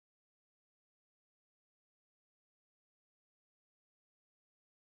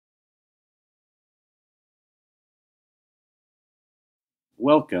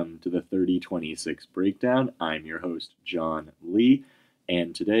Welcome to the 3026 Breakdown. I'm your host, Jon Lee,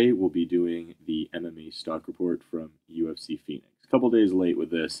 and today we'll be doing the MMA stock report from UFC Phoenix. A couple days late with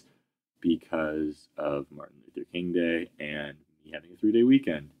this because of Martin Luther King Day and me having a 3-day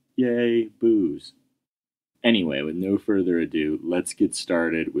weekend. Yay, booze. Anyway, with no further ado, let's get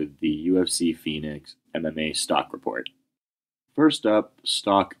started with the UFC Phoenix MMA stock report. First up,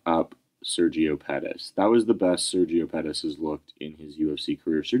 stock up Sergio Pettis. That was the best Sergio Pettis has looked in his UFC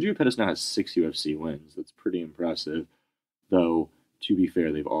career. Sergio Pettis now has 6 UFC wins. That's pretty impressive, though, to be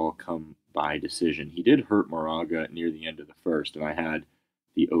fair, they've all come by decision. He did hurt Moraga near the end of the first, and I had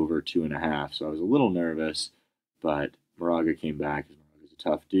the over 2.5, so I was a little nervous, but Moraga came back. Moraga's a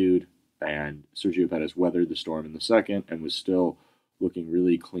tough dude, and Sergio Pettis weathered the storm in the second and was still looking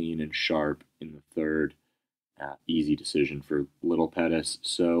really clean and sharp in the third. Easy decision for little Pettis.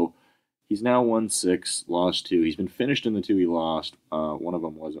 So he's now won 6, lost 2. He's been finished in the 2 he lost. One of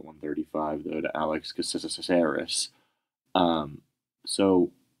them was at 135, though, to Alex Caceres.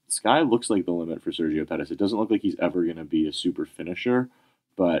 So sky looks like the limit for Sergio Pettis. It doesn't look like he's ever going to be a super finisher,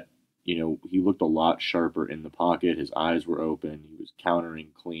 but, he looked a lot sharper in the pocket. His eyes were open. He was countering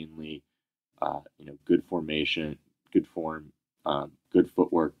cleanly. Good formation, good form, good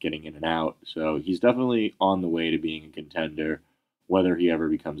footwork getting in and out. So he's definitely on the way to being a contender, whether he ever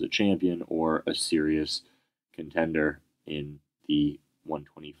becomes a champion or a serious contender in the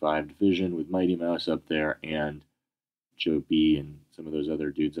 125 division with Mighty Mouse up there and Joe B and some of those other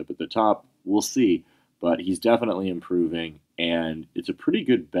dudes up at the top. We'll see, but he's definitely improving, and it's a pretty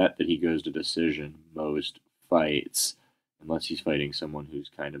good bet that he goes to decision most fights, unless he's fighting someone who's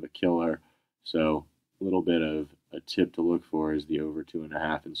kind of a killer. So a little bit of a tip to look for is the over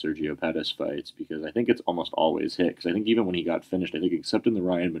 2.5 in Sergio Pettis fights, because I think it's almost always hit. Because I think even when he got finished, I think except in the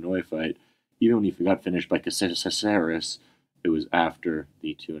Ryan Benoit fight, even when he got finished by Caceres, it was after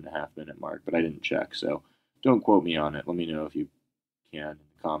the 2.5-minute mark. But I didn't check, so don't quote me on it. Let me know if you can in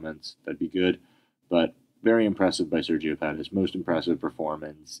the comments. That'd be good. But very impressive by Sergio Pettis. Most impressive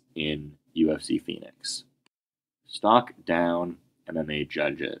performance in UFC Phoenix. Stock down MMA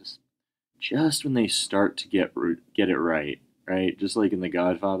judges. Just when they start to get it right? Just like in The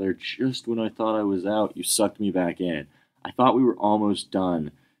Godfather, just when I thought I was out, you sucked me back in. I thought we were almost done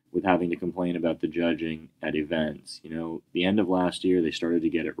with having to complain about the judging at events. The end of last year, they started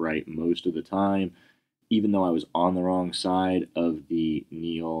to get it right most of the time, even though I was on the wrong side of the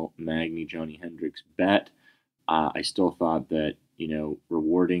Neil Magny Johnny Hendricks bet. I still thought that,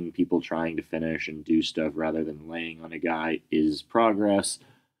 rewarding people trying to finish and do stuff rather than laying on a guy is progress.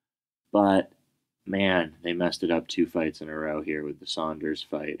 But, man, they messed it up 2 fights in a row here with the Saunders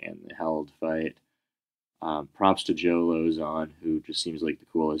fight and the Held fight. Props to Joe Lozon, who just seems like the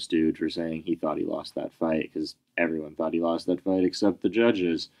coolest dude, for saying he thought he lost that fight, because everyone thought he lost that fight except the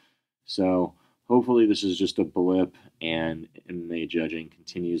judges. So hopefully this is just a blip and MMA judging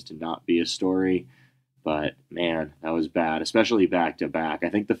continues to not be a story. But, man, that was bad, especially back-to-back. I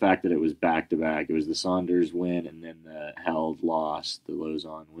think the fact that it was back-to-back, it was the Saunders win and then the Held loss, the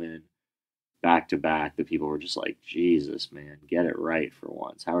Lozon win. Back-to-back, the people were just like, Jesus, man, get it right for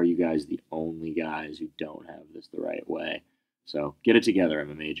once. How are you guys the only guys who don't have this the right way? So get it together,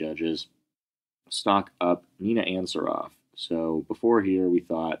 MMA judges. Stock up Nina Ansaroff. So before here, we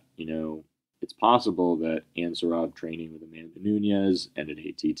thought, it's possible that Ansaroff training with Amanda Nunes and at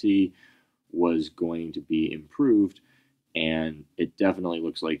ATT was going to be improved, and it definitely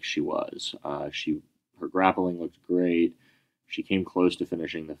looks like she was. Her grappling looked great. She came close to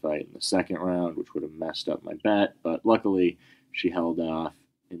finishing the fight in the second round, which would have messed up my bet, but luckily she held off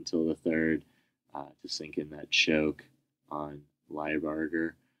until the third to sink in that choke on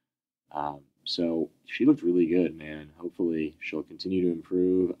Liebarger. So she looked really good, man. Hopefully she'll continue to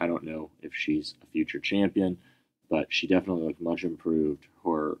improve. I don't know if she's a future champion, but she definitely looked much improved.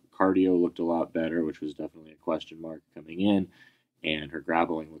 Her cardio looked a lot better, which was definitely a question mark coming in, and her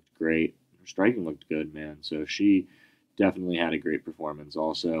grappling looked great. Her striking looked good, man. So she definitely had a great performance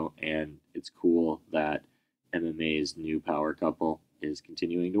also, and it's cool that MMA's new power couple is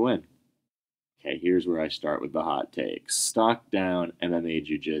continuing to win. Okay, here's where I start with the hot takes. Stock down MMA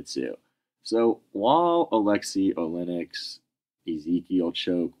Jiu-Jitsu. So while Alexei Oleinik's Ezekiel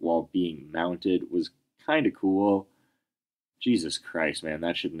choke while being mounted was kind of cool, Jesus Christ, man,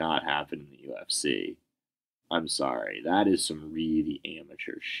 that should not happen in the UFC. I'm sorry, that is some really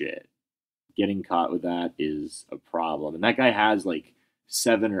amateur shit. Getting caught with that is a problem. And that guy has like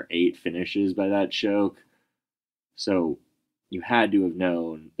 7 or 8 finishes by that choke. So you had to have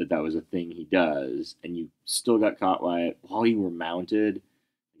known that that was a thing he does, and you still got caught by it while you were mounted.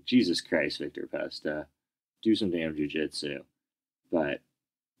 Jesus Christ, Victor Pesta. Do some damn jiu-jitsu. But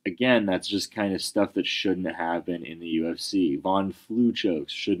again, that's just kind of stuff that shouldn't happen in the UFC. Von Flue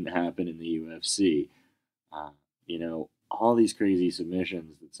chokes shouldn't happen in the UFC. Uh, all these crazy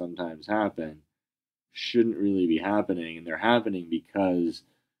submissions that sometimes happen shouldn't really be happening, and they're happening because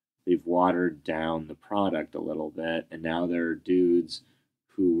they've watered down the product a little bit, and now there are dudes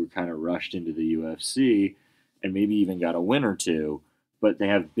who were kind of rushed into the UFC and maybe even got a win or two, but they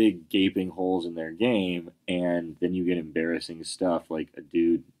have big gaping holes in their game, and then you get embarrassing stuff like a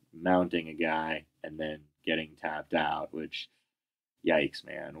dude mounting a guy and then getting tapped out, which yikes,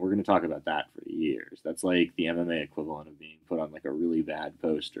 man. We're going to talk about that for years. That's like the MMA equivalent of being put on like a really bad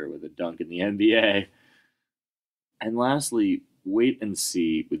poster with a dunk in the NBA. And lastly, wait and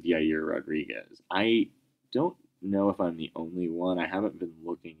see with Yair Rodriguez. I don't know if I'm the only one. I haven't been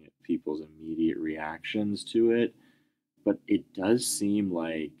looking at people's immediate reactions to it, but it does seem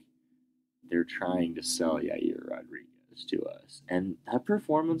like they're trying to sell Yair Rodriguez to us. And that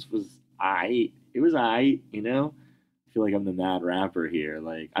performance was it was I feel like I'm the mad rapper here.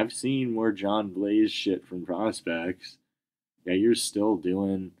 Like I've seen more John Blaze shit from prospects. Yair's still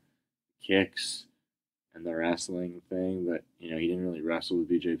doing kicks and the wrestling thing, but he didn't really wrestle with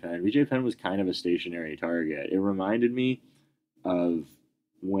BJ Penn. BJ Penn was kind of a stationary target. It reminded me of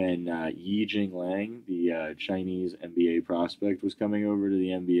when Yi Jing Lang, the Chinese NBA prospect, was coming over to the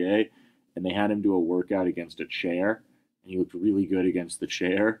NBA, and they had him do a workout against a chair, and he looked really good against the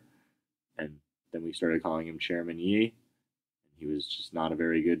chair, and then we started calling him Chairman Yi. He was just not a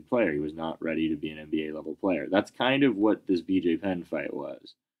very good player. He was not ready to be an NBA level player. That's kind of what this BJ Penn fight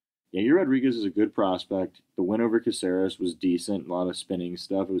was. Yair Rodriguez is a good prospect. The win over Caceres was decent. A lot of spinning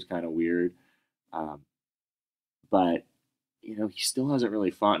stuff. It was kind of weird. But, he still hasn't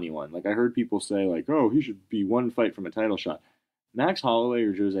really fought anyone. Like, I heard people say, like, oh, he should be one fight from a title shot. Max Holloway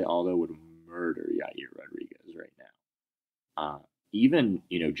or Jose Aldo would murder Yair Rodriguez right now. Even,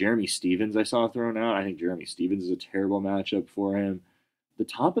 Jeremy Stevens I saw thrown out. I think Jeremy Stevens is a terrible matchup for him. The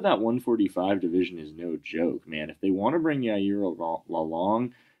top of that 145 division is no joke, man. If they want to bring Yair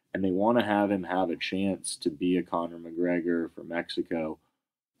along, and they want to have him have a chance to be a Conor McGregor for Mexico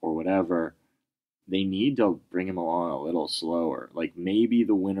or whatever, they need to bring him along a little slower. Like maybe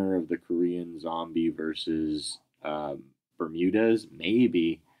the winner of the Korean Zombie versus Bermudez,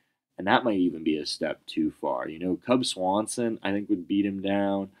 maybe, and that might even be a step too far. Cub Swanson, I think, would beat him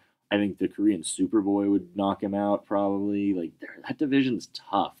down. I think the Korean Superboy would knock him out probably. Like that division's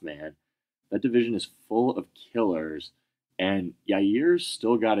tough, man. That division is full of killers. And Yair's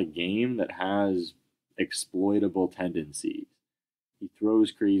still got a game that has exploitable tendencies. He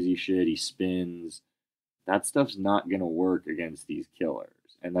throws crazy shit, he spins. That stuff's not going to work against these killers.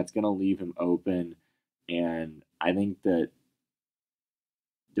 And that's going to leave him open. And I think that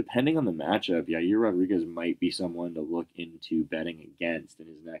depending on the matchup, Yair Rodriguez might be someone to look into betting against in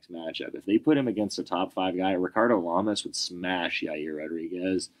his next matchup. If they put him against a top 5 guy, Ricardo Lamas would smash Yair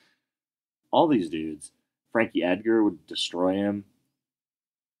Rodriguez. All these dudes. Frankie Edgar would destroy him.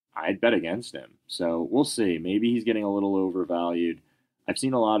 I'd bet against him. So we'll see. Maybe he's getting a little overvalued. I've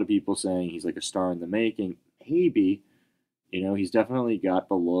seen a lot of people saying he's like a star in the making. Maybe. He's definitely got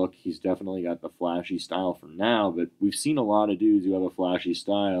the look. He's definitely got the flashy style for now. But we've seen a lot of dudes who have a flashy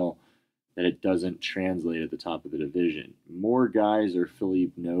style that it doesn't translate at the top of the division. More guys are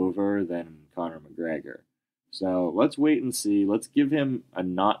Philippe Nover than Conor McGregor. So let's wait and see. Let's give him a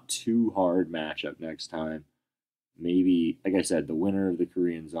not too hard matchup next time. Maybe, like I said, the winner of the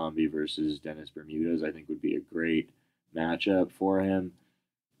Korean Zombie versus Dennis Bermudez, I think, would be a great matchup for him.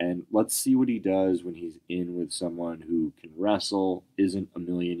 And let's see what he does when he's in with someone who can wrestle, isn't a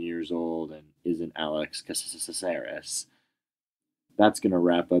million years old, and isn't Alex Caceres. That's going to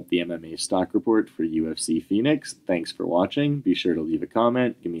wrap up the MMA stock report for UFC Phoenix. Thanks for watching. Be sure to leave a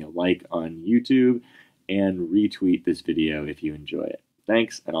comment, give me a like on YouTube, and retweet this video if you enjoy it.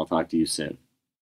 Thanks, and I'll talk to you soon.